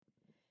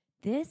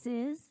This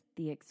is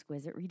the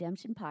Exquisite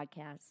Redemption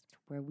Podcast,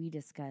 where we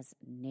discuss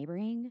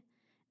neighboring,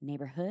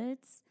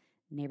 neighborhoods,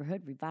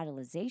 neighborhood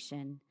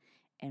revitalization,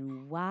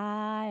 and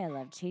why I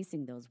love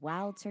chasing those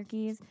wild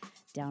turkeys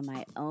down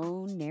my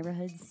own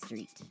neighborhood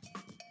street.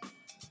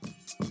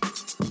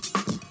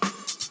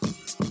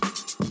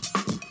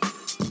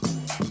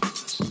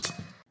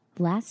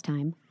 Last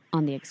time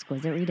on the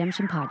Exquisite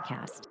Redemption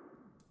Podcast.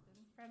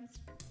 Friends,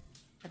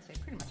 I'd say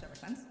pretty much ever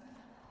since.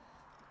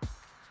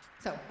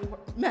 So we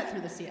met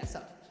through the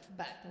CSO,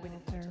 but we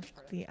didn't know each other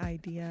part of The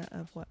idea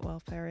of what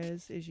welfare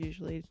is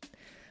usually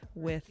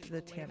with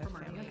the TANF from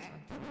our family.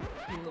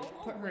 unit. You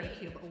put her in a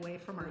queue away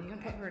from our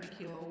unit. Put her in a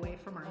queue away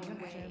from our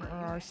unit.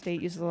 Our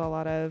state uses a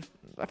lot of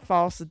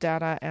false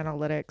data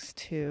analytics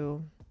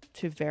to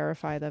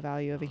verify the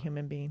value of a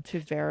human being, to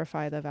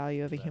verify the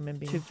value of a human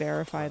being, to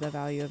verify the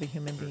value of a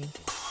human being.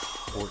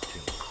 14,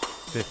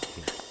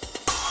 15.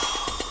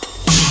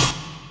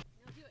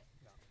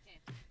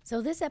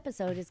 So this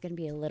episode is going to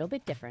be a little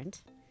bit different.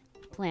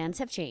 Plans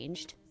have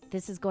changed.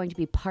 This is going to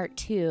be part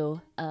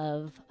 2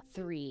 of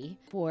 3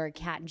 for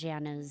Kat and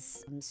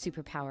Jana's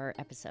superpower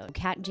episode.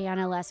 Kat and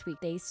Jana last week,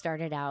 they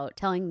started out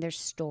telling their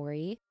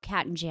story.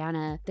 Kat and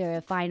Jana, their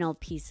final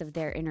piece of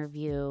their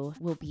interview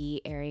will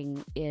be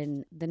airing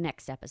in the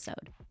next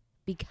episode.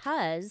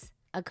 Because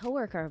a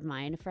coworker of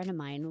mine, a friend of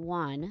mine,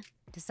 Juan,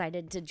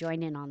 decided to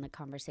join in on the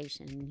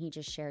conversation. And he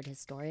just shared his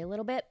story a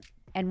little bit.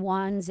 And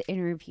Juan's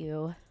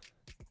interview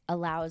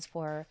allows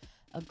for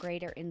a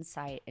greater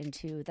insight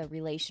into the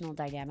relational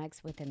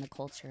dynamics within the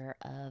culture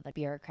of a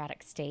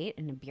bureaucratic state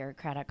and a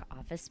bureaucratic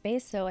office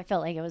space. So I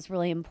felt like it was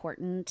really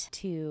important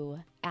to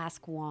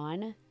ask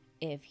Juan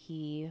if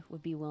he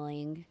would be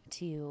willing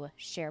to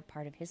share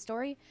part of his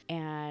story.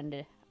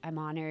 And I'm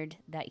honored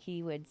that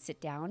he would sit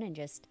down and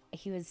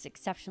he was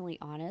exceptionally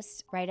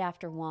honest. Right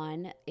after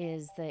Juan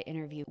is the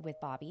interview with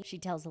Bobby. She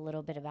tells a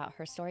little bit about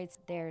her story.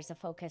 There's a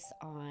focus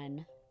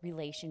on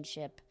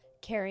relationship,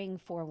 caring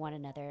for one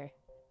another,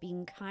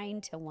 being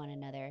kind to one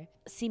another,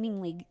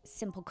 seemingly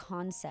simple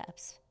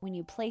concepts. When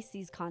you place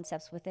these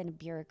concepts within a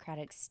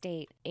bureaucratic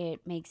state, it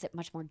makes it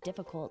much more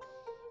difficult.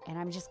 And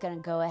I'm just going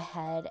to go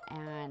ahead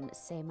and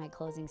say my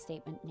closing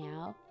statement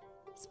now.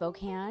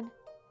 Spokane,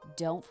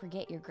 don't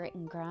forget your grit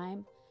and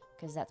grime,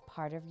 because that's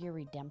part of your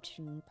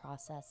redemption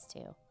process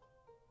too.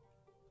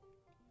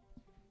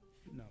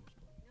 No.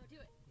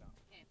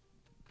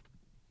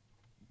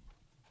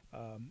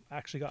 I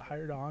actually got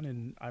hired on,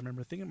 and I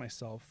remember thinking to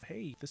myself,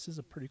 hey, this is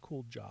a pretty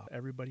cool job.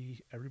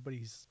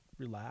 Everybody's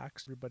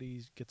relaxed.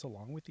 Everybody gets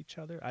along with each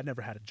other. I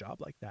never had a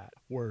job like that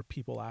where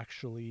people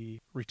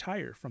actually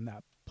retire from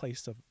that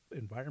place of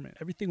environment.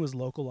 Everything was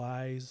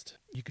localized.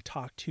 You could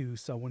talk to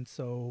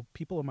so-and-so.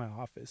 People in my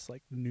office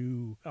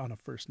knew on a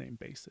first name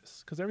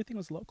basis because everything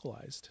was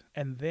localized.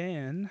 And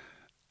then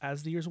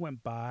as the years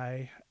went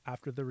by,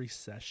 after the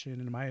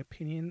recession, in my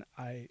opinion,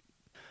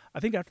 I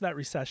think after that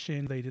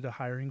recession, they did a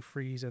hiring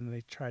freeze and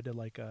they tried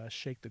to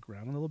shake the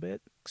ground a little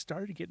bit.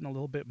 Started getting a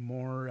little bit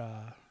more,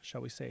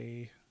 shall we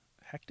say,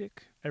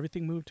 hectic.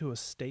 Everything moved to a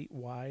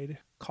statewide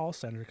call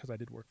center because I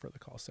did work for the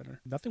call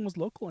center. Nothing was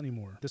local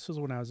anymore. This was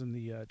when I was in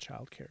the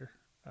childcare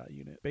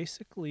unit.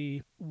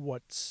 Basically,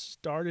 what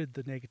started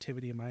the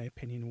negativity, in my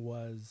opinion,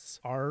 was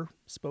our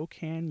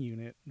Spokane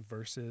unit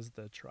versus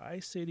the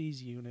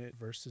Tri-Cities unit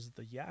versus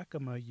the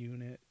Yakima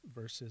unit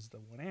versus the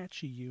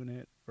Wenatchee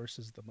unit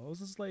versus the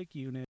Moses Lake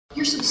unit.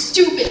 You're so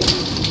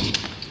stupid.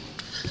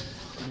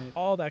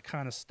 All that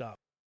kind of stuff.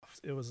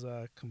 It was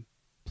a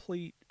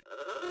complete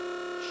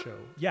show.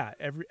 Yeah,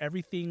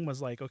 everything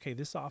was like, okay,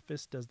 this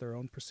office does their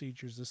own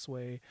procedures this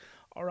way.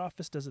 Our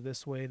office does it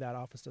this way. That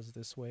office does it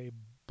this way.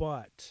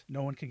 But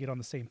no one could get on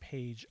the same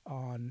page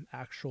on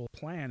actual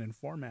plan and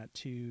format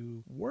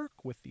to work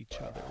with each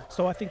other.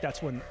 So I think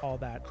that's when all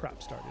that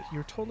crap started.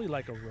 You're totally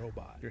like a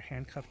robot. You're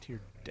handcuffed to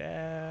your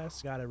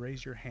desk. You gotta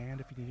raise your hand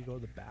if you need to go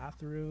to the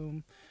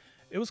bathroom.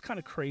 It was kind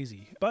of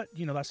crazy. But,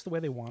 that's the way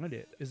they wanted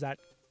it. Is that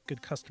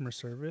good customer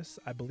service?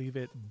 I believe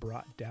it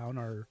brought down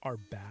our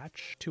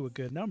batch to a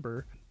good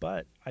number,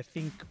 but I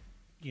think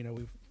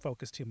we've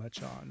focused too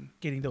much on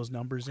getting those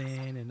numbers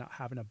in and not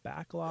having a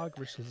backlog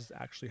versus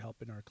actually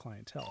helping our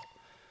clientele.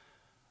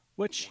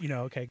 Which,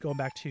 going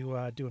back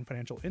to doing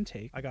financial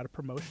intake, I got a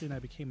promotion. I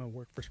became a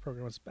workforce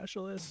program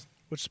specialist,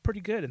 which is pretty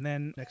good. And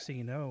then next thing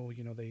you know,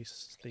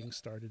 things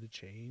started to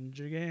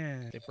change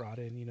again. They brought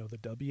in, the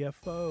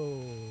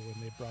WFO, and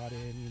they brought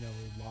in,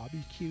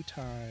 lobby queue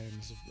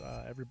times.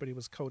 Everybody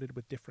was coded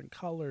with different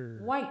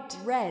colors. White,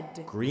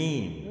 red,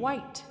 Green.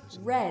 white,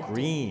 red.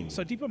 Green.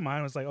 So deep in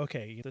mind was like,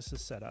 okay, this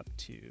is set up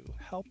to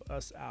help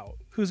us out.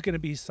 Who's going to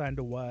be assigned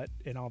to what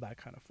and all that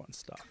kind of fun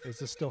stuff. Is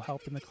this still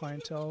helping the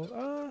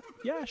clientele?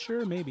 Yeah,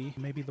 sure, maybe.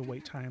 Maybe the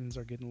wait times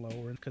are getting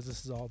lower because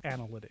this is all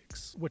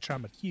analytics, which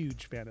I'm a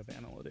huge fan of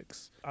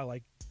analytics. I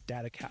like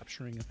data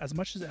capturing. As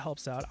much as it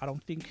helps out, I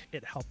don't think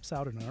it helps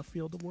out in our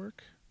field of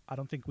work. I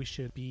don't think we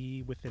should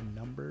be within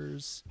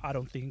numbers. I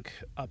don't think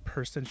a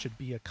person should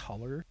be a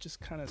color. Just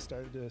kind of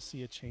started to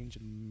see a change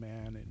in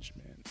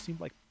management. It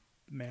seemed like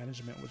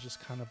management was just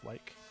kind of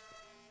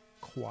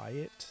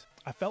quiet.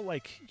 I felt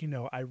like,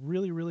 I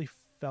really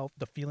felt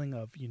the feeling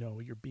of,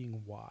 you're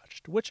being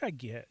watched, which I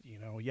get,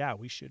 yeah,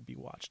 we should be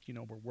watched.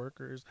 We're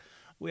workers.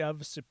 We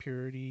have a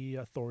security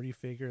authority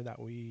figure that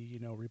we,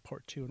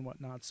 report to and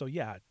whatnot. So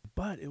yeah,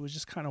 but it was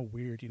just kind of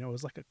weird. It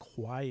was like a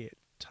quiet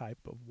type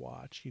of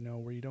watch,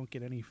 where you don't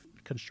get any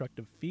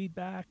constructive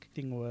feedback.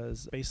 Thing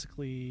was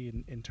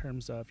basically in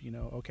terms of,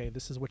 okay,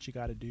 this is what you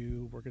got to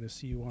do. We're going to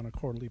see you on a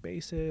quarterly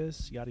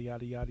basis, yada,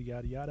 yada, yada,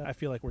 yada, yada. I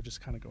feel like we're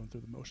just kind of going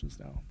through the motions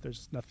now.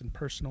 There's nothing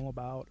personal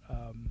about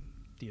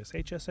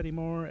DSHS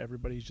anymore.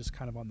 Everybody's just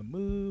kind of on the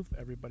move.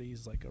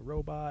 Everybody's like a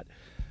robot,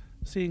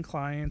 seeing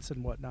clients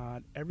and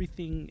whatnot.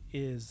 Everything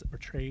is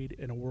portrayed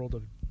in a world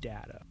of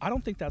data. I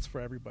don't think that's for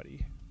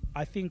everybody.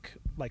 I think,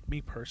 like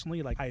me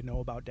personally, like I know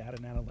about data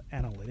and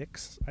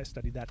analytics. I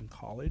studied that in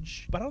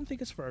college, but I don't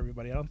think it's for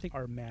everybody. I don't think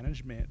our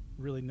management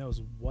really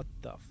knows what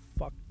the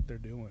fuck they're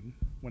doing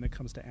when it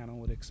comes to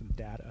analytics and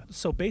data.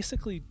 So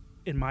basically,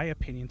 in my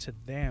opinion, to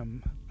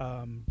them,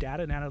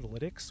 data and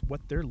analytics,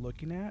 what they're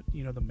looking at,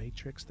 the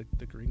matrix,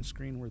 the green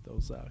screen where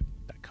those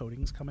that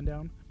coding's coming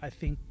down, I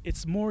think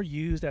it's more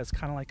used as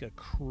kind of like a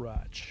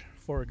crutch.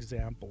 For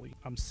example,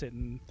 I'm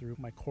sitting through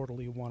my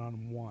quarterly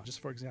one-on-one.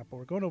 Just for example,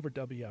 we're going over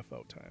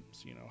WFO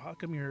times. How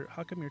come you're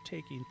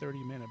taking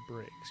 30-minute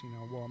breaks?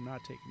 Well, I'm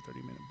not taking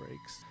 30-minute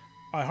breaks.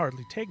 I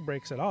hardly take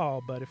breaks at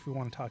all. But if we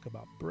want to talk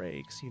about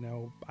breaks,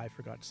 I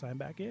forgot to sign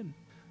back in.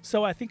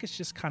 So I think it's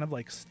just kind of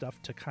like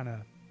stuff to kind of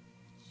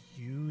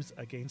use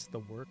against the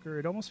worker.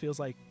 It almost feels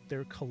like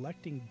they're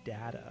collecting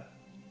data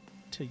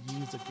to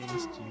use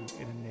against you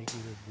in a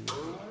negative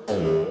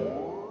way.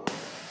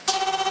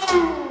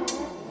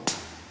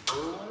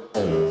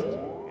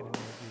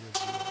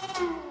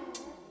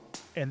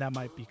 And that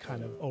might be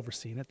kind of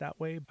overseeing it that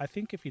way. I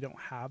think if you don't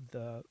have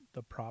the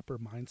proper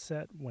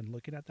mindset when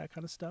looking at that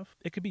kind of stuff,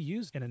 it could be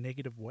used in a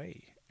negative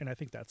way. And I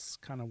think that's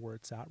kind of where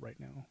it's at right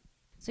now.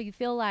 So you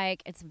feel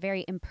like it's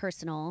very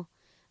impersonal,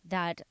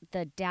 that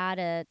the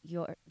data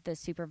the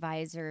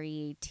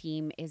supervisory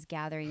team is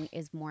gathering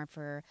is more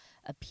for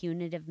a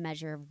punitive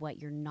measure of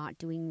what you're not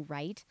doing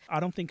right?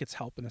 I don't think it's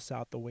helping us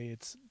out the way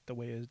it's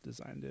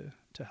designed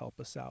to help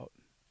us out.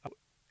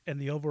 And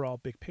the overall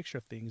big picture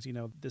of things,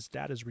 this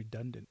data is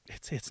redundant.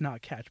 It's not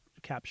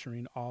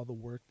capturing all the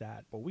work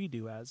that what we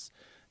do as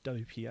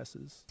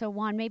WPSs. So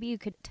Juan, maybe you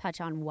could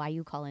touch on why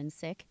you call in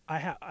sick.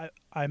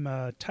 I'm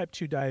a type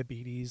 2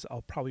 diabetes.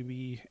 I'll probably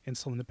be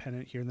insulin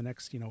dependent here in the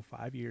next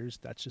 5 years.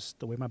 That's just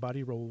the way my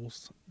body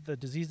rolls. The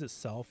disease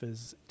itself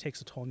takes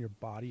a toll on your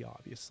body.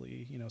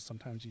 Obviously,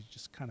 sometimes you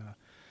just kind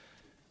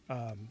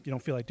of you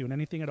don't feel like doing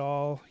anything at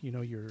all.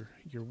 You're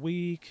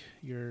weak.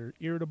 You're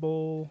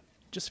irritable.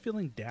 Just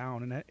feeling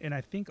down. And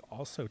I think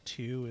also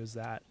too is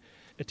that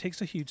it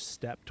takes a huge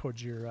step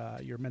towards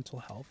your mental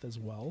health as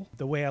well.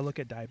 The way I look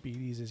at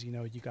diabetes is, you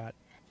got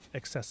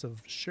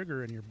excessive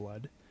sugar in your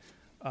blood.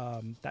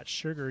 That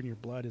sugar in your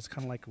blood is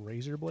kind of like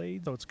razor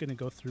blade, so it's going to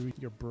go through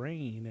your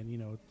brain,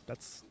 and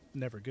that's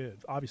never good.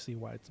 Obviously,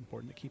 why it's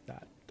important to keep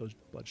those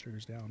blood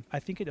sugars down. I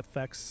think it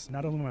affects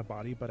not only my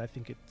body, but I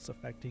think it's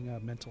affecting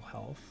mental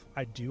health.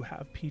 I do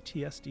have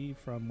PTSD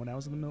from when I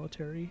was in the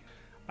military.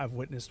 I've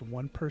witnessed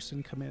one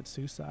person commit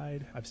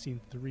suicide. I've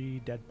seen 3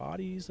 dead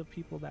bodies of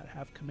people that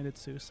have committed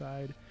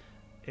suicide.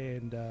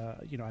 And,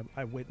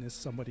 I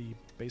witnessed somebody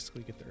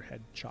basically get their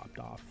head chopped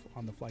off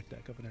on the flight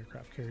deck of an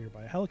aircraft carrier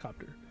by a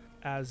helicopter.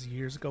 As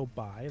years go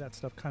by, that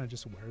stuff kind of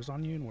just wears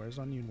on you and wears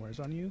on you and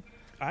wears on you.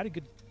 I had a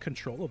good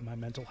control of my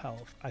mental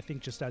health. I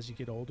think just as you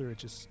get older, it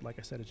just, like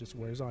I said, it just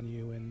wears on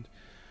you. And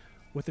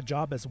with the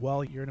job as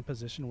well, you're in a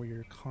position where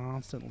you're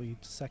constantly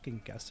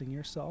second guessing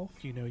yourself.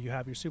 You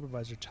have your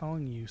supervisor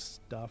telling you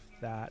stuff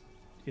that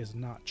is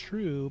not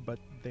true, but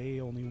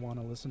they only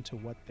want to listen to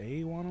what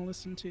they want to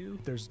listen to.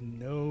 There's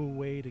no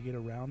way to get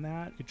around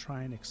that. You could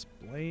try and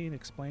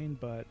explain,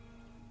 but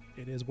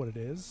it is what it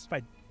is. If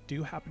I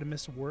do happen to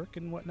miss work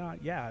and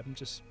whatnot, yeah, I'm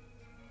just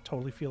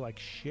totally feel like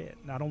shit.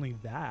 Not only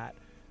that,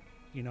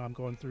 I'm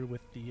going through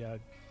with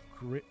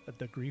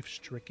the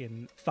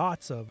grief-stricken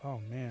thoughts of, oh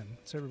man,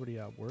 what's everybody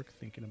at work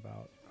thinking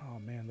about? Oh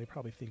man, they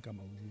probably think I'm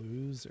a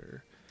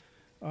loser.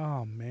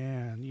 Oh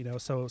man,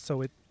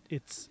 so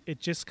it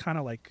just kind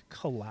of like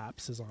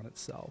collapses on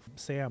itself.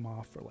 Say I'm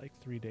off for like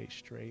 3 days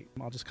straight,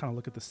 I'll just kind of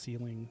look at the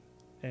ceiling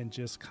and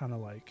just kind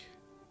of like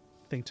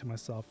think to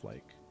myself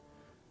like,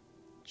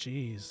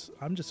 geez,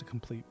 I'm just a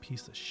complete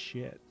piece of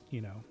shit.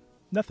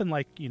 Nothing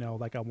like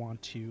like I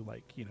want to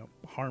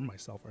harm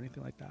myself or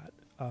anything like that.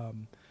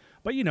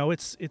 But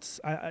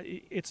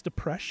it's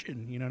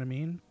depression, you know what I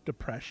mean?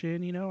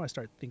 Depression, I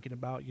start thinking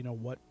about,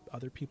 what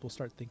other people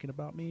start thinking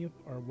about me,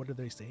 or what are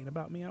they saying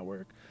about me at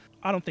work?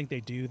 I don't think they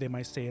do. They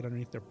might say it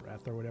underneath their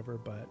breath or whatever,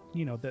 but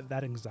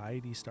that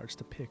anxiety starts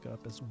to pick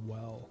up as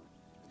well.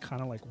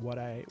 Kind of like what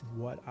I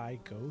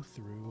go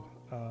through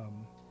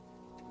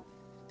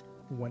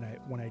when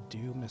I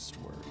do miss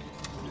work.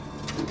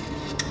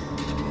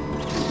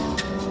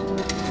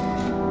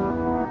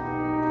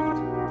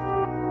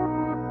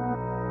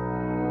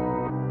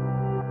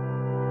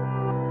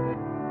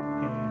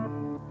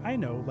 I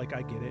know, like,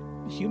 I get it.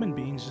 Human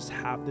beings just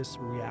have this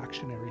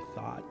reactionary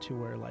thought to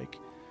where, like,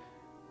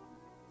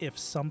 if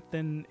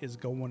something is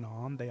going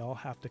on, they all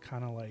have to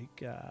kind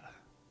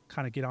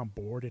of get on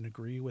board and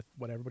agree with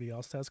what everybody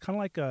else says. Kind of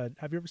like,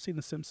 have you ever seen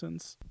The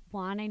Simpsons?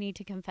 Juan, I need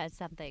to confess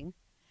something.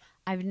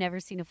 I've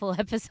never seen a full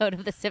episode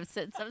of The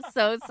Simpsons. I'm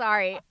so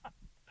sorry.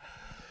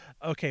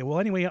 Okay, well,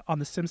 anyway, on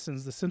The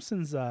Simpsons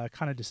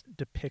kind of just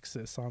depicts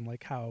this on,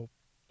 like, how...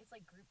 It's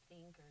like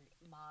groupthink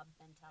or mob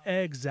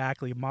mentality.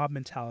 Exactly, mob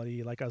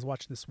mentality. Like, I was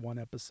watching this one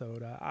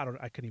episode.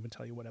 I couldn't even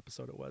tell you what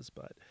episode it was,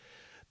 but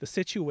the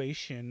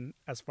situation,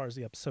 as far as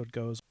the episode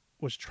goes,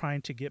 was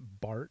trying to get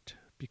Bart,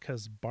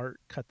 because Bart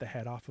cut the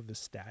head off of this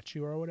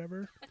statue or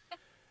whatever.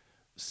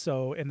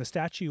 So, and the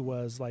statue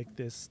was like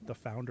the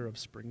founder of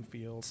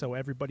Springfield. So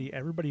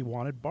everybody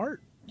wanted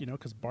Bart,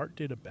 because Bart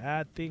did a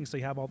bad thing. So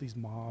you have all these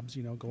mobs,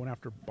 going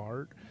after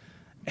Bart.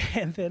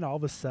 And then all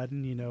of a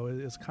sudden,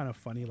 it's kind of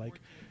funny,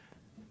 like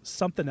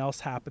something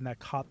else happened that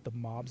caught the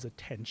mob's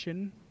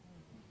attention.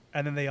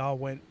 And then they all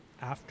went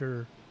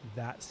after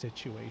that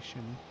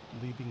situation,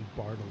 leaving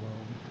Bart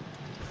alone.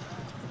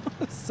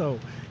 So,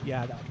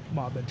 yeah, that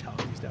mob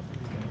mentality is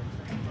definitely there.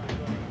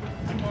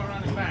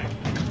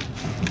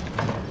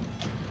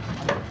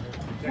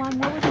 Juan,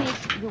 what would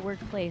make your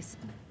workplace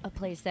a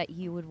place that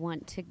you would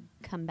want to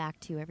come back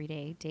to every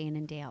day in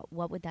and day out?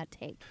 What would that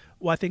take?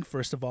 Well, I think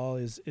first of all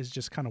is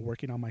just kind of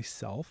working on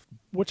myself,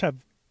 which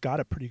I've got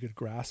a pretty good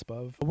grasp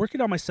of. Working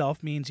on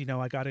myself means,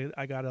 I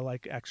gotta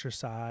like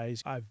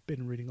exercise. I've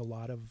been reading a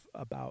lot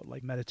about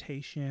like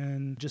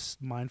meditation,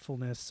 just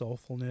mindfulness,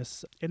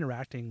 soulfulness,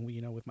 interacting,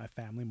 with my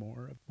family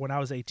more. When I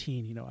was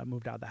 18, I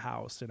moved out of the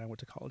house and I went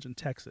to college in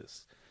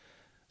Texas.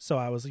 So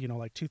I was,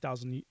 like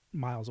 2,000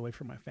 miles away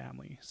from my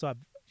family. So I've,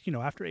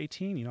 after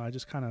 18, I was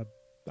just kind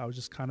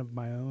of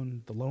my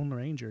own, the Lone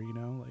Ranger,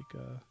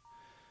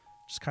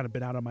 just kind of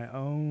been out on my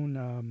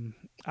own.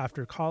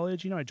 After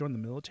college, I joined the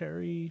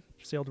military,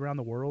 sailed around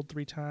the world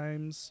 3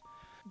 times.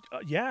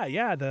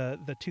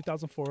 The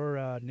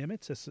 2004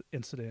 Nimitz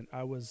incident.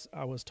 I was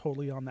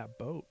totally on that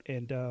boat,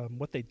 and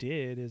what they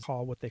did is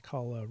what they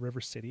call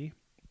River City,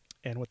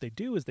 and what they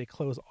do is they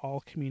close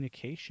all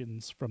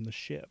communications from the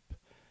ship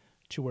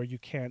to where you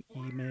can't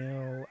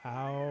email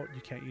out,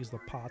 you can't use the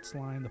POTS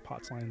line. The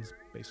POTS line is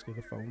basically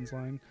the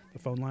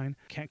phone line.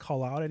 Can't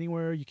call out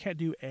anywhere. You can't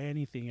do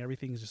anything.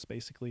 Everything's just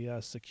basically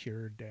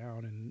secured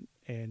down,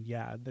 and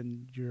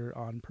then you're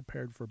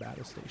prepared for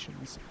battle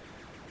stations.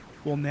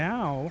 Well,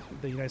 now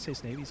the United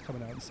States Navy's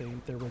coming out and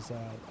saying there was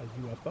a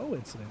UFO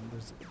incident.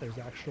 There's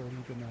actually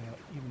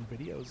even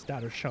videos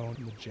that are shown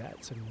in the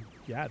jets, and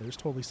there's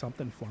totally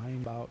something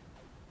flying about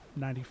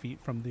 90 feet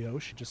from the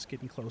ocean, just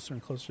getting closer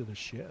and closer to the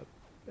ship.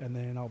 And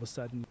then all of a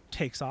sudden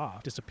takes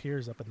off,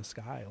 disappears up in the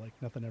sky like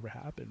nothing ever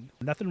happened.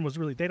 Nothing was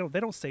really, they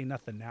don't say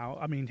nothing now.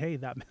 I mean, hey,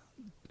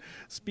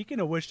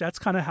 speaking of which, that's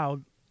kind of how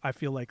I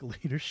feel like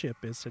leadership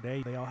is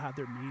today. They all have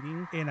their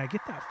meeting, and I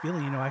get that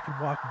feeling, I could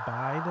walk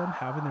by them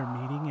having their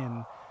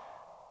meeting,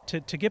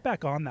 and to get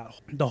back on that,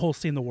 the whole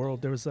seeing the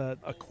world, there was a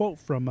quote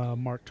from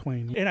Mark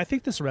Twain, and I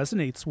think this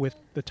resonates with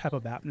the type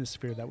of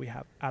atmosphere that we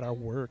have at our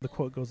work. The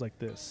quote goes like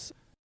this: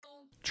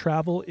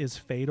 "Travel is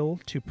fatal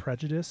to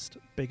prejudice,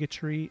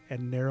 bigotry,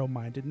 and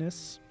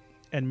narrow-mindedness,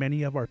 and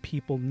many of our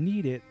people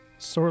need it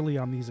sorely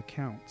on these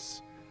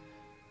accounts.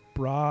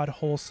 Broad,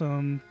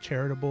 wholesome,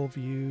 charitable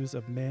views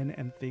of men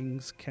and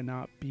things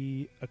cannot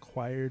be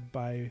acquired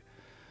by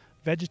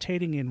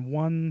vegetating in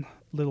one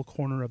little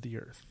corner of the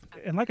earth."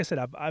 And like I said,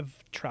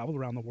 I've traveled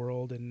around the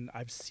world, and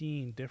I've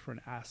seen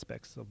different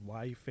aspects of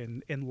life,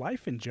 and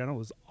life in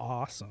general is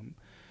awesome.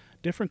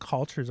 Different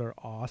cultures are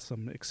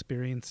awesome,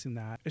 experiencing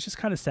that. It's just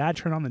kind of sad.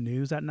 Turn on the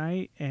news at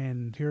night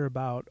and hear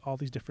about all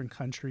these different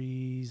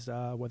countries,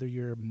 whether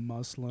you're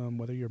Muslim,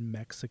 whether you're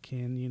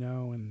Mexican,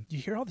 and you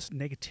hear all this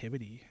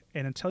negativity.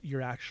 And until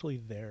you're actually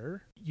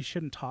there, you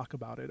shouldn't talk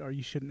about it, or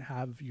you shouldn't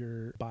have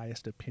your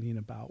biased opinion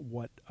about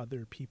what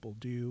other people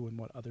do and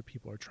what other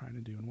people are trying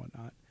to do and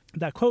whatnot.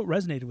 That quote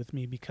resonated with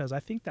me because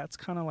I think that's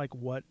kind of like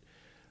what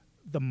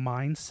the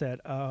mindset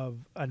of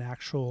an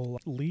actual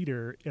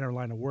leader in our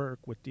line of work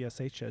with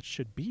DSHS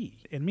should be.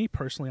 And me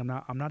personally,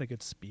 I'm not a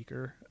good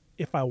speaker.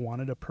 If I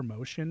wanted a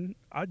promotion,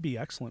 I'd be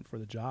excellent for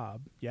the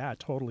job. Yeah,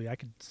 totally. I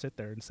could sit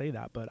there and say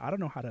that, but I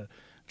don't know how to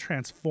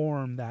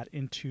transform that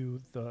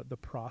into the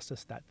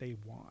process that they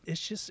want.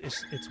 It's just,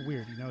 it's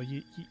weird.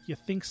 You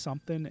think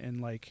something, and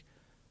like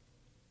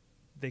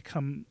they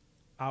come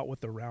out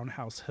with the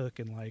roundhouse hook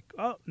and like,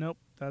 oh, nope,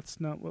 that's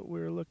not what we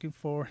were looking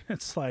for.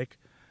 It's like,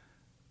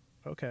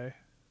 okay.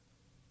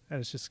 And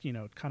it's just,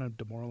 kind of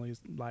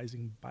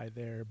demoralizing by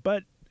there.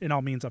 But in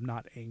all means, I'm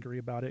not angry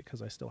about it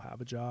because I still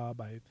have a job.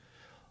 I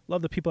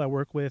love the people I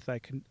work with. I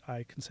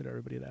consider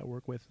everybody that I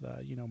work with,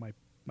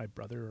 my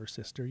brother or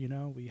sister.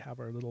 We have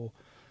our little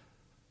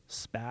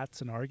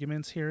spats and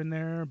arguments here and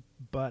there.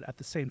 But at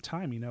the same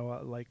time,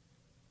 like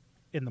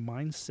in the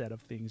mindset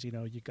of things, you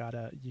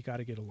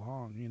gotta get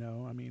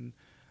along. I mean,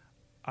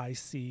 I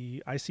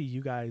see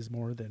you guys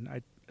more than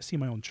I see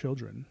my own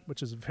children,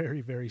 which is very,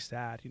 very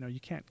sad. You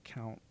can't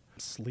count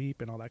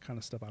sleep and all that kind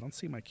of stuff. I don't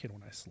see my kid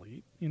when I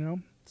sleep, you know?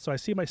 So I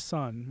see my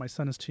son. My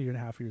son is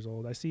 2.5 years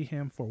old. I see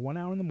him for 1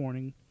 hour in the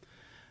morning.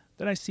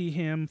 Then I see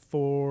him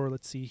for,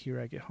 let's see here,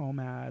 I get home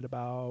at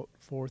about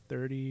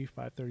 4:30,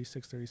 5:30,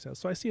 6:30.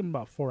 So I see him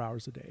about 4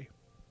 hours a day.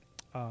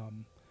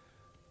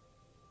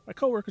 My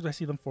coworkers, I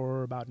see them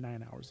for about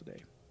 9 hours a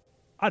day.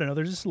 I don't know.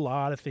 There's just a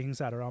lot of things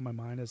that are on my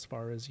mind as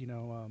far as,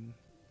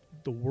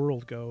 the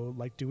world go.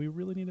 Like, do we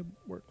really need to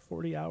work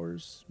 40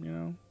 hours,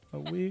 a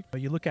week? But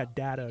you look at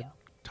data,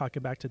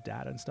 talking back to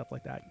data and stuff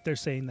like that. They're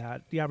saying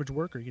that the average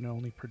worker,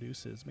 only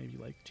produces maybe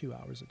like 2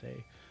 hours a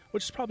day,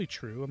 which is probably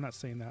true. I'm not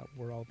saying that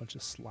we're all a bunch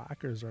of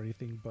slackers or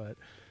anything, but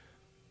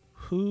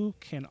who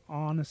can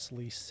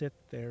honestly sit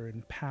there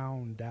and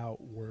pound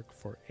out work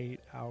for 8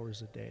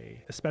 hours a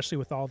day, especially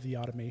with all the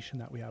automation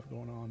that we have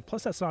going on?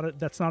 Plus, that's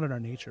not in our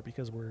nature,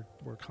 because we're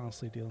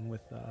constantly dealing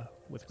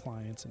with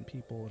clients and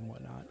people and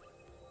whatnot.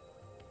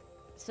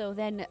 So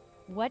then,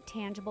 what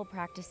tangible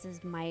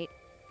practices might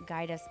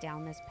guide us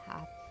down this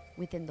path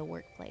within the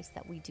workplace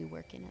that we do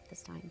work in at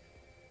this time?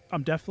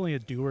 I'm definitely a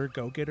doer,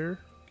 go-getter.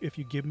 If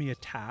you give me a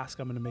task,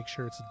 I'm going to make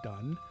sure it's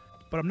done.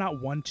 But I'm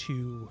not one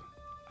to,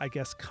 I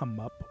guess, come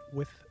up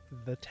with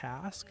the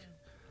task.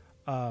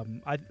 I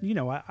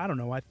don't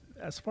know.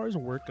 As far as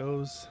work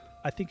goes,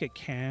 I think it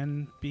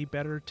can be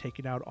better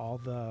taking out all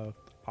the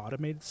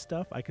automated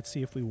stuff. I could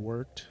see if we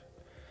worked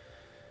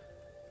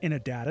in a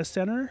data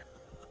center.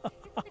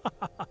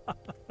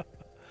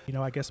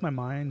 I guess my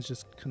mind's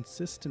just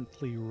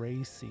consistently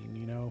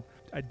racing.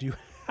 I do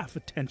have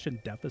attention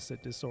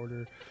deficit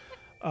disorder.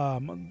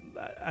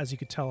 As you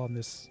could tell on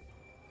this.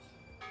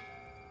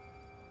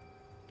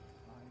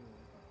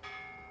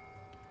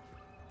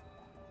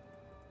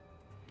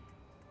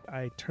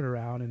 I turn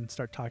around and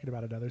start talking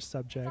about another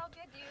subject.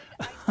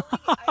 It's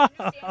all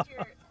good,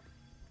 dude.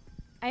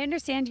 I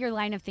understand your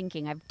line of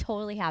thinking. I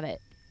totally have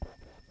it.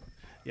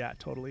 Yeah,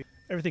 totally.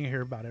 Everything I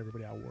hear about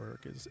everybody at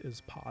work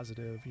is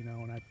positive,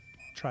 and I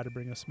try to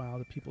bring a smile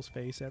to people's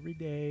face every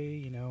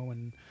day,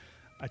 and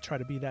I try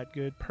to be that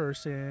good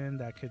person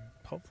that could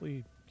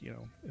hopefully,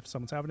 if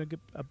someone's having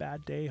a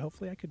bad day,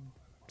 hopefully I could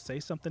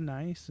say something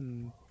nice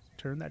and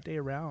turn that day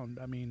around.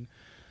 I mean,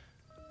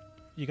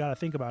 you got to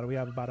think about it. We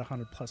have about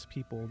 100 plus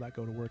people that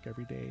go to work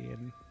every day,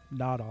 and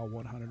not all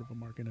 100 of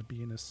them are going to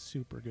be in a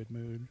super good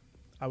mood.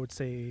 I would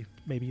say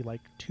maybe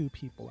like 2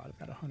 people out of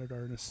that 100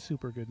 are in a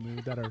super good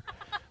mood that are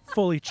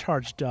fully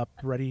charged up,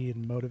 ready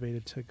and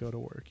motivated to go to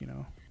work.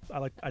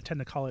 I tend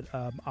to call it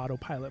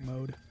autopilot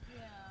mode.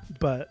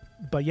 Yeah.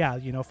 But yeah,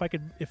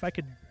 if I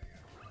could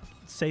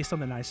say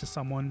something nice to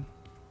someone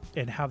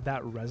and have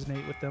that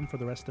resonate with them for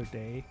the rest of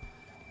their day,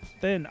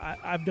 then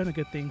I've done a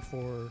good thing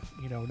for,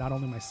 not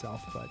only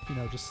myself, but,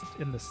 just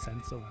in the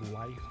sense of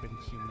life and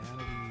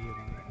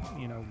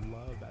humanity and,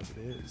 love as it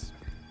is.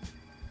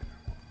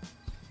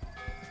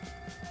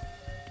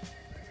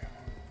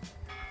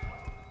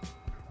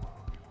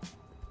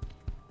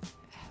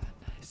 Have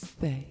a nice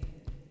day.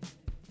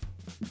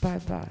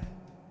 Bye-bye.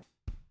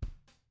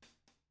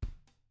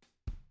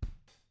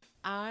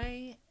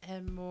 I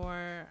am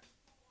more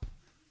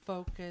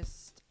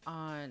focused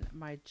on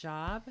my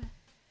job,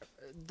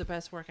 the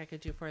best work I could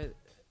do for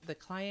the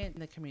client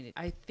and the community.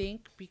 I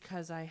think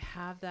because I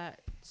have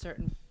that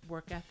certain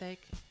work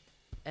ethic,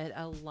 it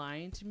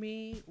aligned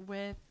me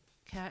with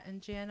Kat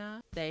and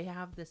Jana. They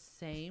have the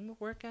same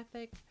work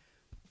ethic,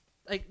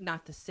 like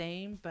not the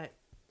same, but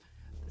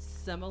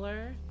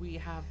similar. We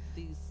have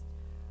these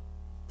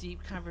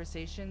deep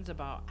conversations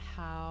about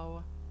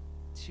how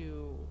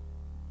to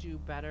do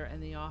better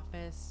in the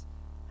office,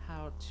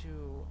 how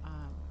to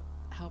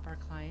help our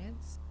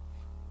clients.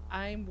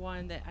 I'm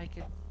one that I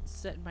could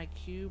sit in my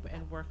cube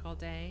and work all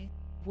day.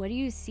 What do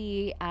you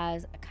see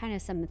as kind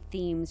of some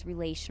themes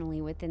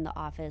relationally within the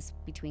office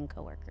between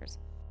coworkers?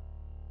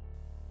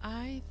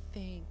 I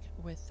think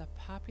with the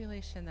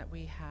population that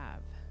we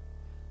have,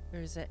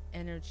 there's an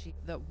energy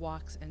that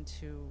walks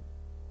into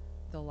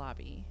the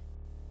lobby.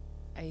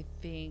 I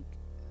think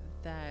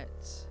that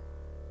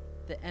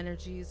the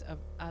energies of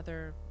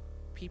other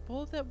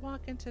people that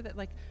walk into that,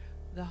 like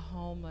the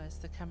homeless,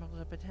 the chemical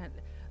dependent,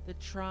 the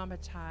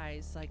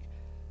traumatized, like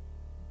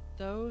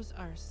those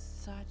are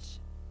such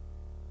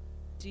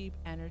deep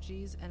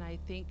energies. And I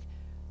think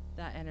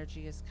that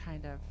energy is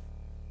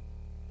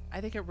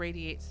I think it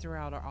radiates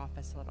throughout our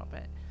office a little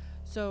bit.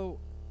 So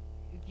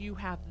you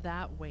have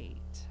that weight.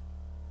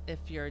 If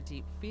you're a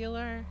deep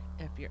feeler,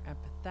 if you're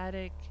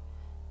empathetic,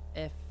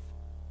 if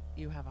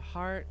you have a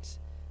heart,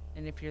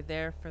 and if you're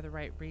there for the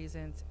right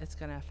reasons, it's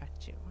going to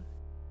affect you.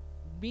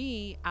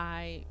 Me,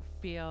 I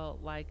feel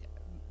like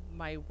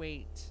my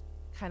weight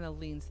kind of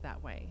leans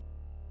that way.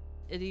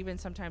 It even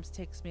sometimes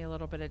takes me a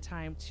little bit of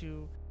time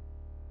to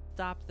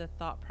stop the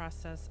thought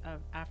process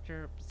of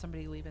after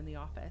somebody leaving the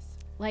office.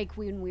 Like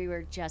when we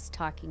were just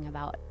talking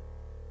about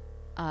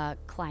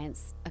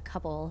clients, a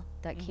couple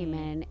that came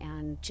in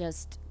and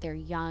just they're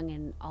young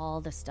and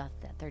all the stuff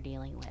that they're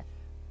dealing with.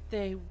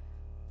 They've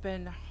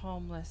been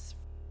homeless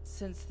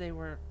since they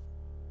were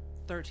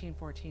 13,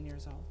 14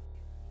 years old.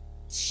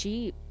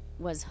 She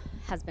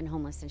has been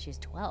homeless since she's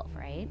 12,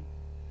 right?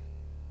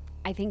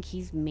 I think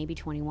he's maybe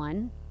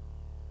 21.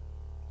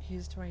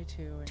 He's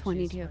 22 and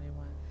 22. she's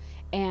 21.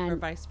 And Or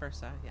vice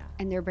versa, yeah.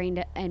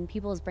 and and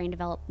people's brain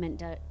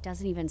development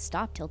doesn't even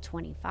stop till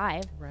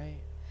 25. Right.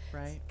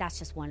 That's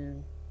just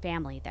one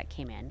family that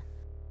came in.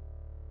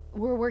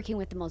 We're working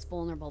with the most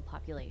vulnerable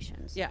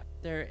populations. Yeah,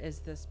 there is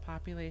this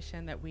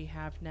population that we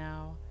have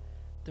now.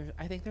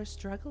 I think they're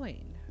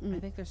struggling. I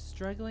think they're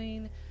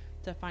struggling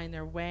to find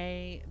their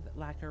way,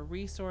 lack of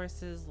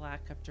resources,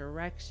 lack of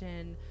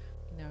direction.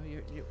 You know,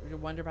 you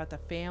wonder about the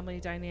family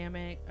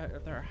dynamic,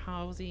 their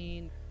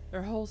housing,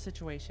 their whole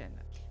situation.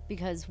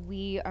 Because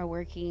we are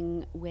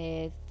working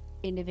with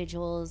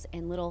individuals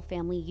and little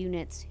family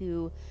units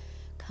who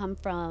come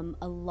from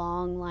a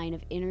long line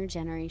of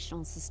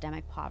intergenerational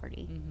systemic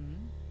poverty.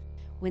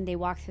 When they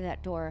walk through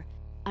that door,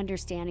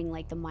 understanding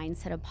like the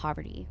mindset of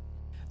poverty.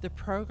 The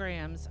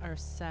programs are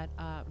set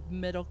up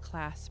middle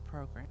class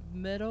program.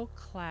 Middle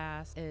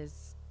class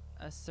is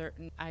a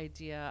certain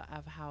idea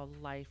of how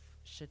life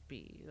should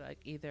be, like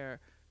either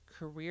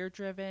career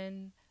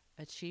driven,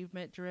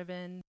 achievement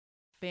driven,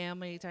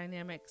 family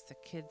dynamics. The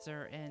kids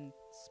are in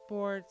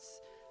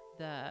sports,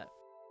 the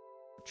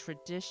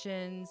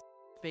traditions,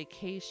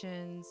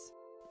 vacations.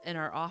 In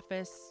our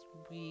office,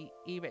 we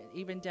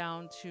even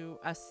down to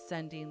us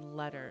sending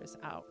letters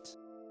out.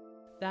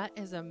 That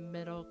is a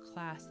middle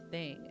class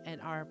thing,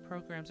 and our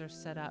programs are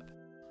set up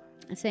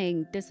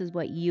Saying this is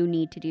what you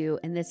need to do,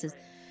 and this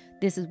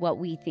is what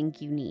we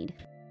think you need.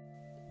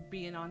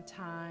 being on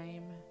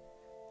time,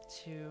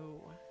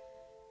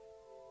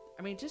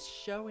 just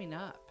showing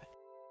up.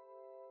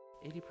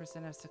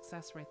 80% of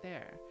success right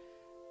there.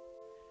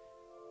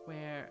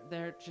 Where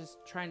they're just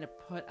trying to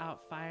put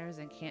out fires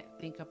and can't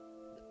think of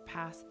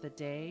past the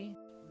day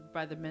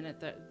by the minute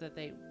that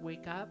they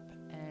wake up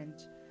and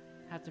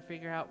have to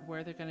figure out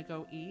where they're going to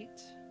go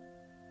eat,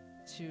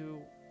 to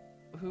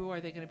who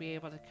are they going to be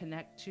able to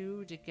connect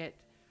to get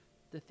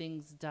the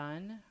things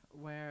done.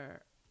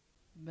 Where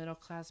middle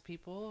class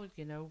people,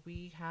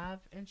 we have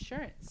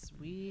insurance,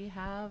 we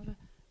have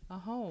a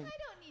home.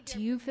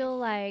 Do you feel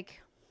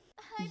like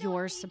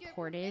you're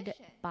supported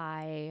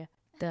by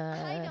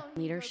the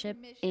leadership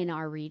in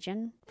our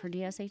region for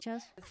DSHS?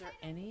 Is there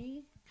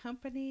any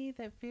company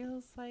that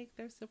feels like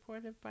they're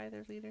supported by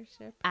their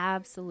leadership?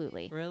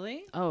 Absolutely.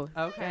 Really? Oh,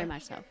 Okay. very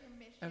much so.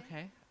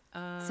 Okay.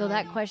 So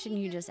that question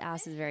you just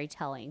asked is very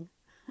telling.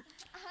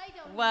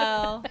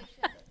 Well,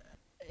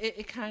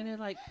 it kind of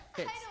like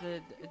fits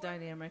the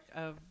dynamic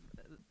of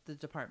the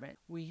department.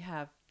 We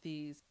have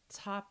these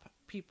top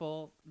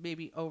people,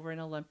 maybe over in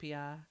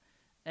Olympia,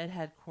 at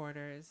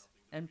headquarters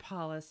and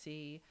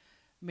policy,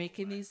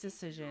 making these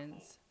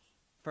decisions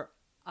for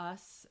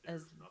us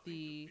as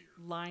the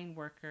line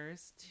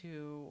workers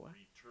to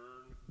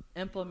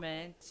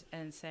implement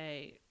and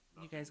say,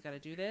 you guys got to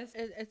do this.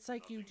 It's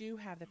like you do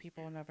have the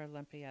people in over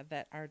Olympia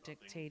that are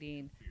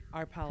dictating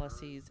our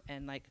policies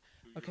and like,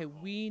 okay,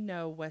 we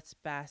know what's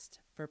best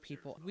for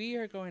people. We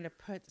are going to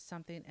put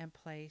something in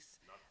place.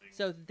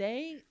 So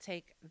they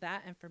take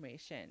that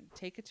information,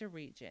 take it to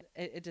region.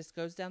 It just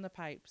goes down the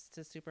pipes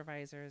to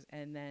supervisors,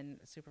 and then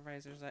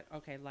supervisors like,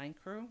 okay, line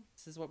crew,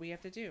 this is what we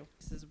have to do.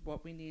 This is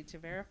what we need to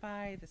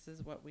verify. This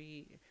is what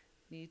we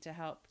need to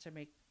help to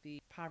make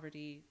the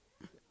poverty,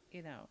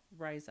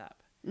 rise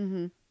up.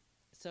 Mm-hmm.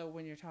 So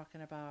when you're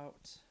talking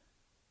about,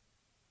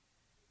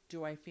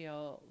 do I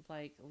feel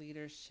like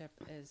leadership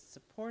is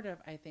supportive?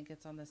 I think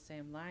it's on the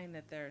same line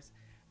that there's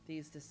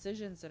these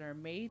decisions that are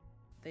made.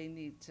 They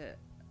need to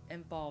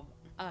involve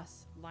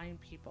us, line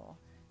people,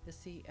 to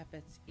see if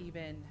it's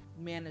even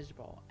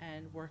manageable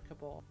and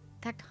workable.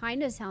 That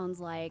kind of sounds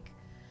like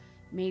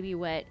maybe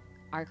what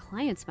our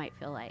clients might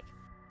feel like.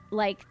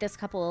 Like this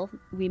couple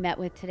we met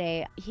with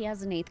today, he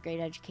has an 8th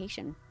grade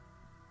education.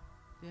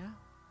 Yeah.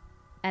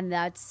 And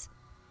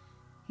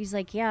he's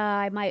like,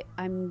 yeah,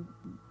 I'm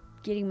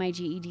getting my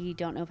GED.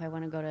 Don't know if I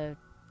want to go to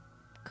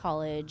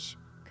college,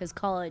 because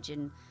college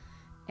and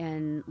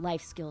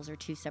life skills are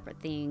two separate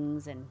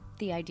things. And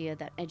the idea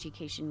that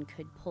education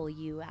could pull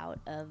you out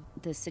of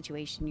the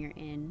situation you're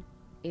in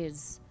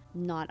is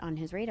not on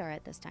his radar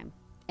at this time.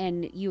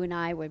 And you and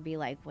I would be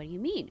like, what do you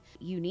mean?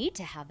 You need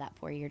to have that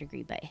 4-year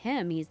degree. But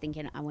he's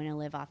thinking, I want to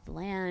live off the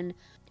land.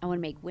 I want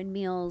to make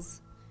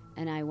windmills,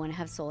 and I want to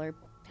have solar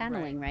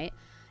paneling, right?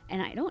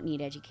 And I don't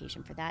need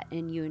education for that.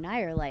 And you and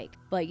I are like,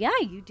 but yeah,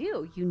 you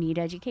do. You need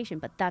education,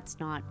 but that's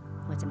not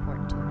what's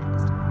important to him at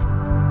this time.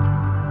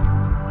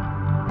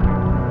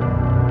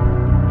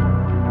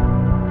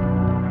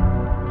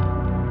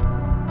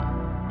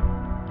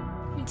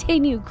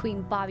 Continue,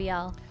 Queen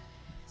Bobbiel.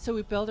 So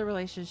we build a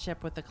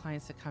relationship with the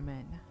clients that come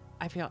in.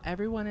 I feel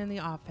everyone in the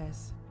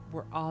office,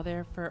 we're all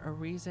there for a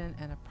reason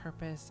and a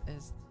purpose,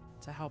 is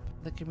to help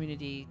the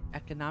community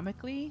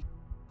economically.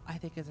 I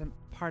think is a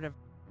part of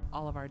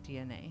all of our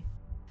DNA.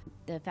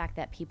 The fact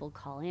that people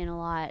call in a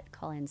lot,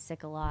 call in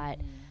sick a lot,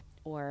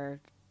 or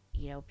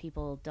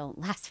people don't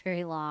last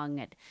very long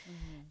at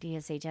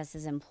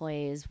DSHS's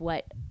employees,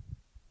 what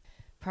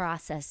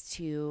process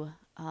to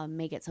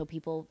make it so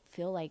people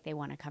feel like they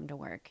want to come to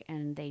work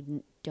and they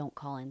don't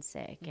call in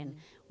sick? And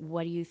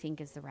what do you think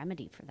is the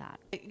remedy for that?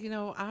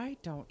 I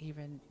don't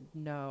even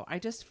know. I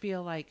just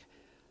feel like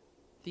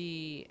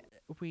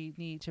we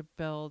need to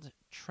build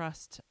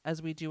trust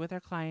as we do with our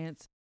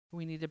clients.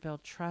 We need to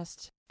build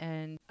trust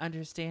and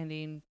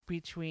understanding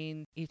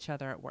between each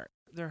other at work.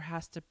 There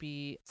has to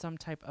be some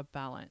type of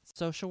balance.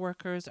 Social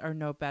workers are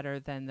no better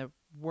than the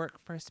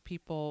workforce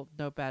people,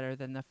 no better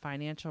than the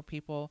financial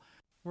people.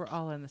 We're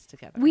all in this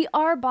together. We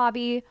are,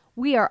 Bobby.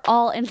 We are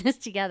all in this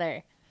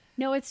together.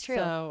 No, it's true.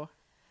 So,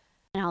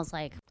 and I was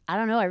like, I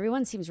don't know.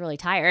 Everyone seems really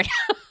tired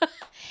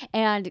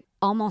and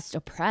almost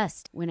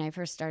oppressed when I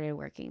first started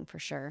working, for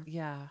sure.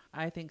 yeah,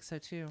 I think so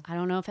too. I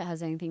don't know if it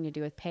has anything to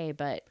do with pay,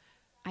 but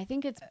I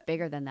think it's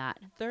bigger than that.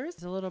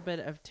 There's a little bit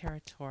of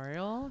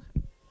territorial.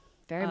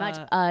 Very much.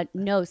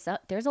 No, so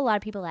there's a lot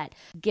of people that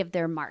give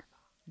their mark.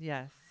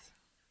 Yes.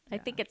 I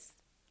think it's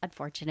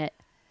unfortunate.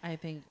 I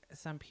think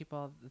some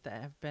people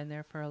that have been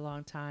there for a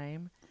long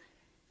time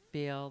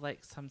feel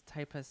like some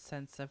type of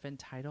sense of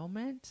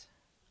entitlement.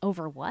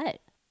 Over what?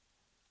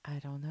 I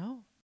don't know.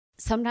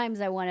 Sometimes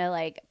I want to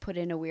like put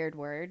in a weird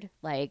word,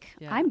 like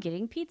Yeah. I'm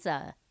getting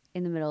pizza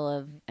in the middle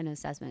of an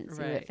assessment.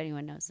 See Right. if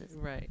anyone knows this.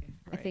 Right.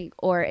 I think,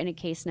 or in a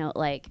case note,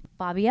 like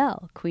Bobby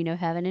L, Queen of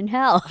Heaven and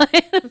Hell.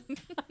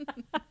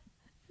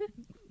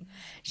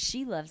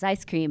 She loves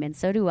ice cream, and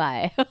so do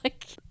I.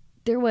 Like,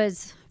 there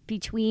was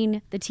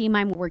between the team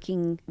I'm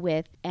working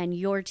with and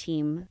your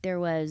team, there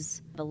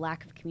was a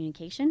lack of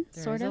communication,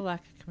 There sort is of. a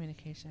lack of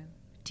communication.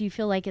 Do you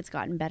feel like it's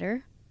gotten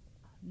better?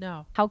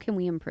 No. How can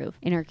we improve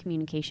in our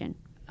communication?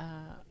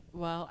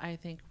 Well, I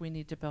think we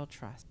need to build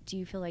trust. Do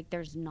you feel like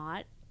there's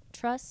not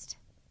trust?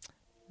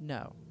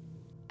 No.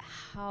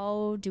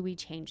 How do we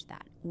change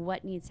that?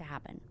 What needs to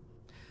happen?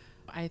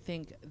 I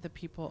think the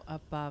people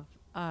above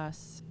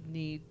us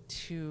need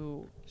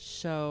to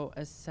show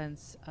a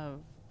sense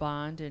of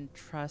bond and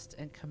trust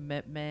and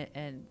commitment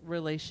and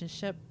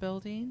relationship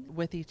building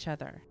with each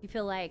other. You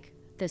feel like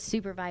the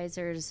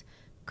supervisors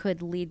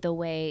could lead the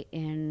way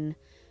in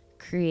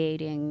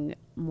creating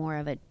more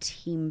of a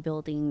team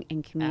building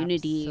and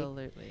community.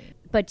 Absolutely.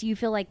 But do you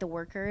feel like the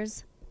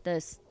workers,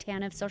 the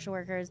TANF social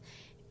workers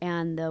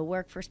and the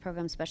workforce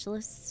program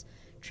specialists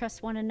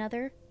trust one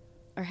another?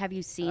 Or have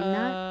you seen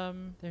that?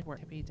 There's work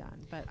to be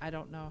done, but I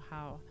don't know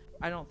how.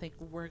 I don't think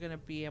we're going to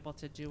be able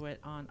to do it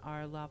on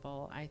our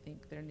level. I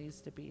think there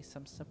needs to be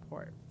some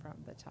support from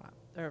the top,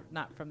 or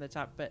not from the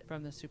top, but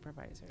from the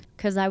supervisor.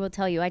 Because I will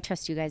tell you, I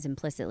trust you guys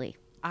implicitly.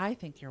 I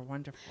think you're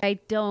wonderful. I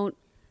don't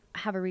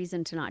have a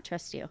reason to not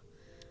trust you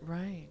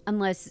Right.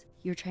 unless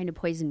you're trying to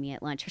poison me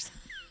at lunch or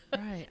something.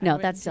 Right. No, I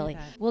wouldn't that's do silly.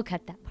 that. We'll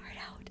cut that part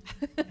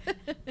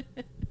out.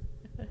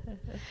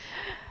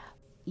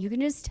 You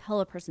can just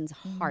tell a person's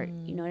heart.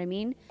 You know what I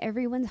mean?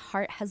 Everyone's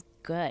heart has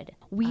good.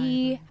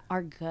 We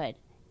are good.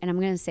 And I'm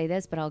going to say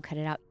this, but I'll cut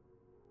it out.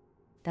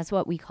 That's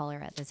what we call her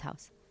at this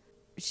house.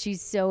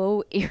 She's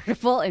so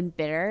irritable and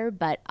bitter,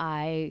 but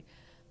I,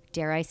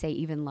 dare I say,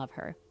 even love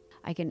her.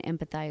 I can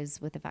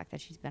empathize with the fact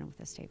that she's been with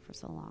the state for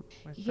so long.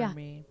 For Yeah.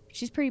 me,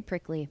 She's pretty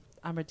prickly.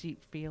 I'm a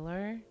deep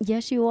feeler.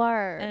 Yes, you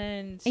are.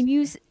 And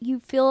you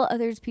feel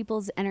others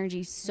people's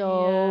energy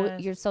so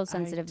yes, you're so I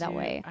sensitive that do.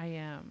 way. I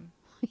am.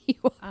 you,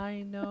 are,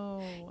 I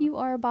know. you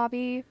are,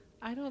 Bobby.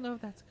 I don't know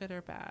if that's good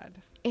or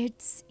bad.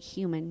 It's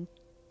human.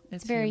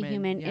 It's very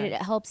human. It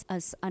yes. helps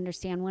us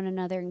understand one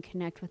another and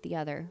connect with the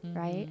other,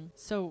 right?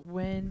 So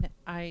when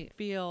I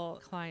feel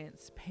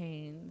clients'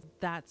 pain,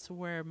 that's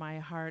where my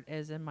heart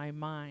is in my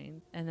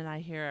mind. And then I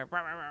hear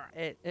rah, rah, rah,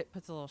 it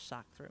puts a little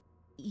shock through.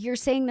 You're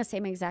saying the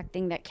same exact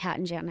thing that Kat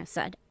and Jana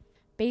said.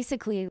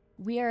 Basically,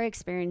 we are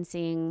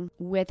experiencing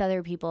with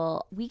other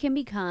people, we can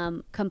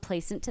become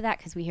complacent to that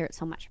because we hear it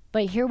so much.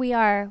 But here we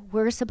are,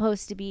 we're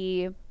supposed to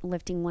be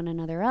lifting one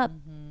another up.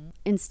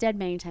 Instead,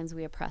 many times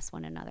we oppress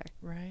one another.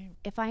 Right.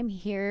 If I'm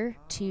here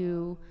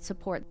to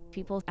support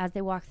people as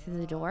they walk through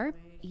the door,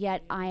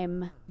 yet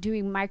I'm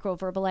doing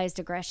micro-verbalized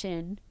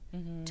aggression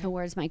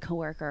towards my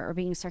coworker or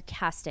being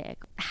sarcastic,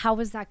 how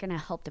is that going to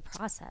help the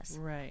process?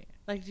 Right.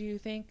 Like, do you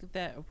think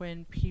that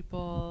when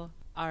people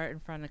are in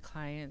front of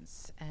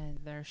clients and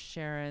they're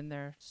sharing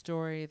their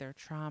story, their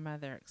trauma,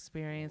 their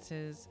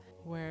experiences,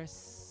 where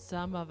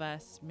some of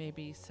us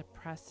maybe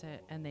suppress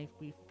it and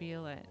we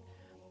feel it,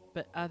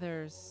 but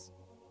others,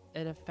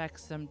 it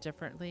affects them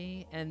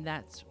differently, and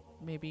that's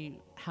maybe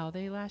how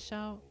they lash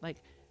out? Like,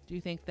 do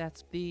you think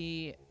that's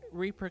the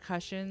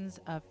repercussions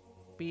of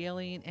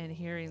feeling and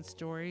hearing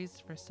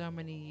stories for so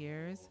many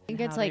years? I think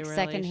it's like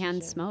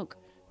secondhand smoke.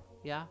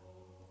 Yeah.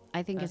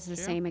 I think it's That's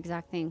the true. same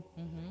exact thing,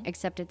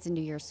 except it's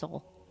into your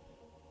soul.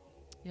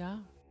 Yeah.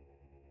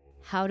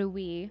 How do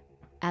we,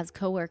 as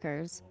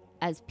coworkers,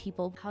 as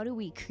people, how do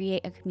we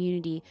create a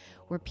community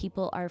where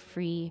people are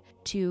free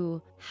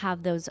to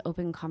have those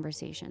open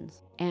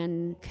conversations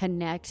and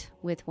connect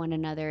with one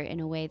another in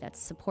a way that's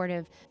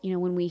supportive? You know,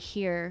 when we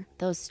hear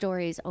those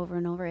stories over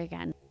and over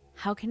again,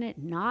 how can it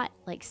not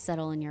like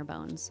settle in your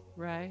bones?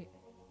 Right.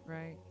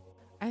 Right.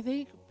 I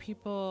think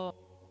people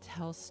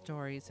tell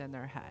stories in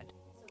their head.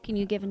 Can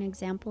you give an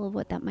example of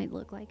what that might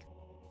look like?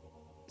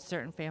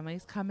 Certain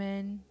families come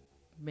in,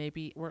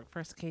 maybe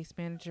workforce case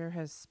manager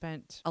has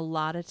spent a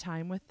lot of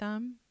time with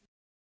them.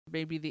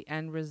 Maybe the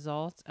end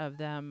result of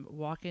them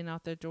walking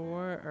out the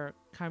door or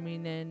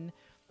coming in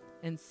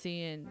and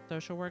seeing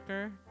social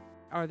worker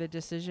are the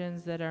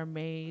decisions that are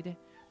made.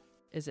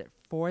 Is it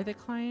for the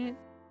client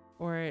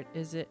or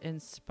is it in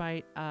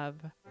spite of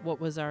what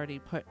was already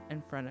put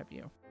in front of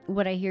you?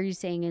 What I hear you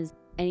saying is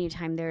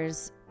anytime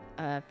there's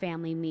a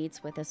family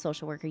meets with a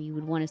social worker, you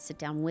would want to sit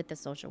down with the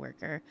social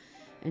worker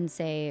and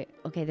say,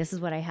 okay, this is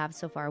what I have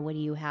so far. What do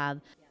you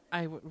have?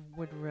 I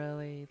would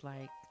really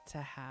like to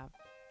have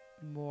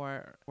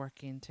more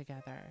working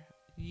together.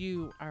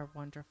 You are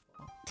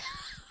wonderful.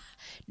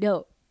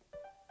 No,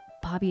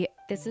 Bobby,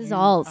 this is You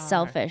all are.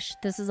 selfish.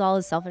 This is all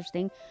a selfish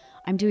thing.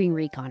 I'm doing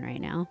recon right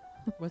now.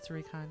 What's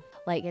recon?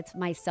 Like, it's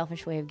my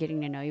selfish way of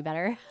getting to know you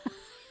better.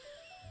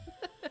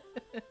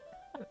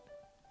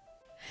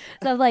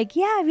 So I'm like,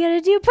 yeah, I'm going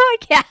to do a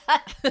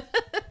podcast.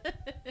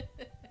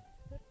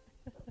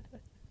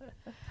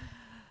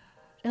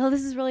 Oh,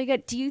 this is really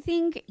good. Do you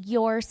think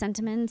your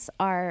sentiments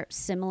are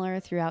similar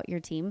throughout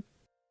your team?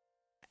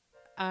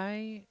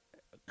 I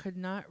could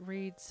not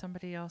read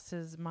somebody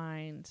else's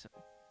mind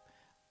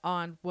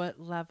on what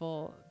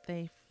level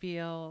they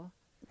feel.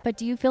 But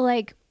do you feel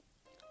like,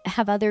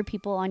 have other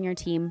people on your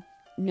team,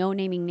 no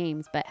naming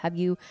names, but have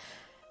you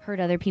heard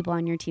other people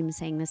on your team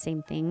saying the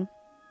same thing?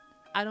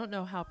 I don't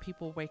know how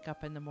people wake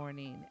up in the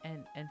morning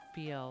and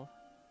feel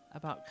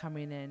about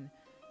coming in.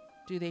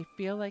 Do they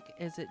feel like,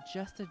 is it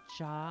just a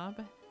job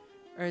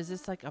or is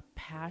this like a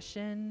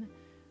passion?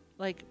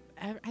 Like,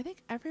 I think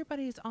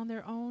everybody's on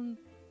their own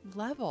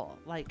level.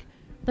 Like,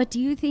 But do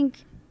you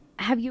think,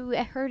 have you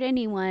heard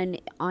anyone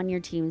on your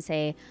team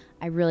say,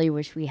 I really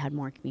wish we had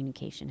more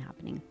communication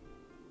happening?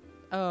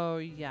 oh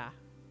yeah,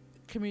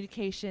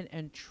 communication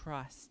and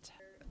trust.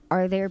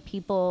 Are there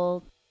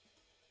people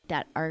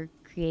that are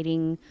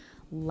creating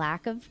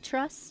lack of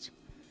trust?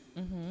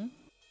 Mm-hmm.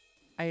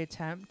 I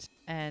attempt,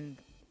 and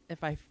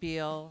if I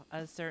feel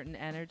a certain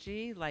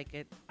energy, like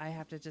it, I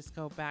have to just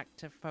go back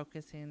to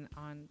focusing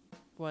on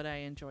what I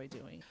enjoy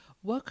doing.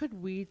 What could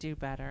we do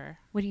better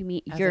What do you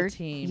mean? As a Your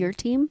team. Your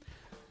team?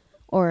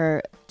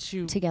 Or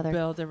to Together.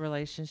 build a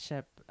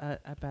relationship,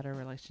 a better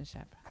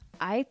relationship?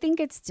 I think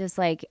it's just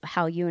like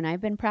how you and I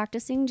have been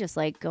practicing, just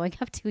like going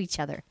up to each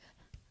other.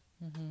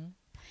 Mm-hmm.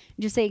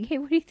 Just saying, hey,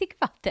 what do you think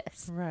about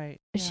this?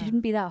 Right. It Yeah.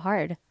 shouldn't be that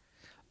hard.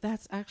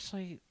 That's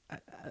actually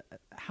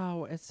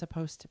how it's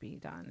supposed to be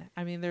done.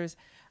 I mean,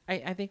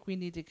 I think we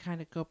need to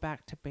kind of go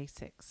back to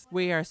basics.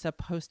 We are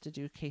supposed to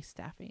do case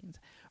staffings.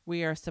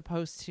 We are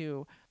supposed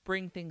to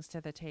bring things to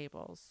the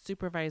table.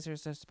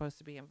 Supervisors are supposed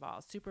to be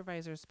involved.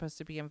 Supervisors are supposed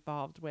to be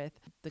involved with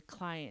the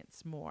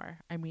clients more.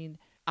 I mean,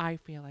 I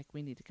feel like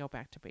we need to go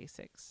back to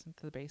basics,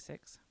 to the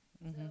basics.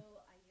 Mm-hmm.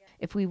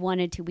 If we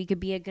wanted to, we could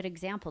be a good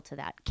example to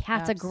that.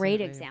 Kat's a great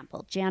Absolutely.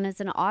 example.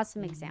 Jana's an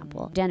awesome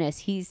example. Mhm. Dennis,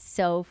 he's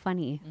so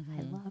funny.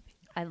 Mhm.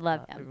 I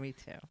love him. Me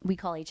too. We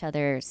call each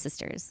other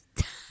sisters.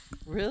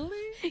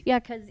 Really? Yeah,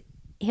 because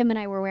him and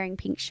I were wearing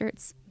pink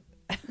shirts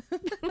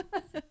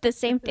the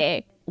same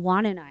day.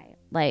 Juan and I,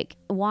 like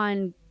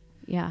Juan,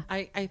 yeah,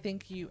 I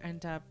think you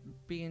end up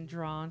being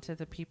drawn to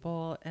the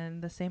people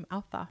in the same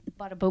alpha.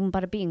 bada boom,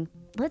 bada bing.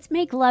 Let's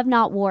make love,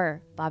 not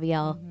war, Bobby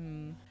L.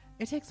 Mm-hmm.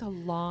 It takes a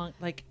long,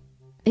 like,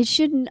 It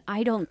shouldn't.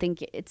 I don't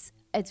think it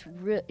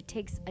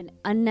takes an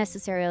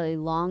unnecessarily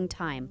long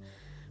time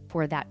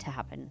for that to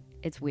happen.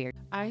 It's weird.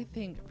 I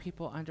think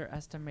people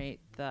underestimate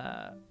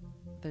the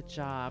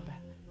job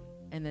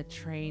and the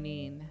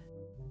training.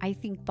 I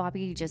think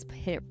Bobby just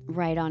hit it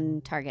right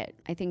on target.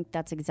 I think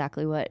that's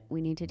exactly what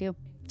we need to do.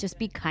 Just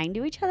be kind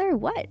to each other.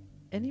 What?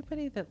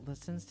 Anybody that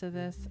listens to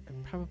this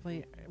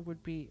probably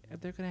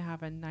they're going to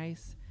have a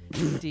nice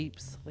deep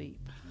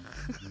sleep.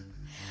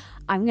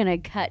 I'm going to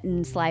cut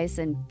and slice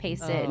and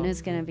paste it, and Oh.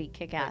 it's going to be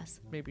kick-ass.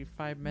 Maybe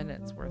 5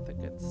 minutes worth of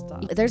good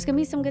stuff. There's going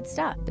to be some good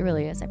stuff. There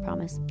really is, I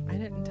promise. I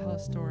didn't tell a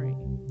story.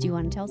 Do you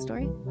want to tell a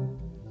story?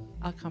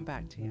 I'll come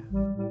back to you.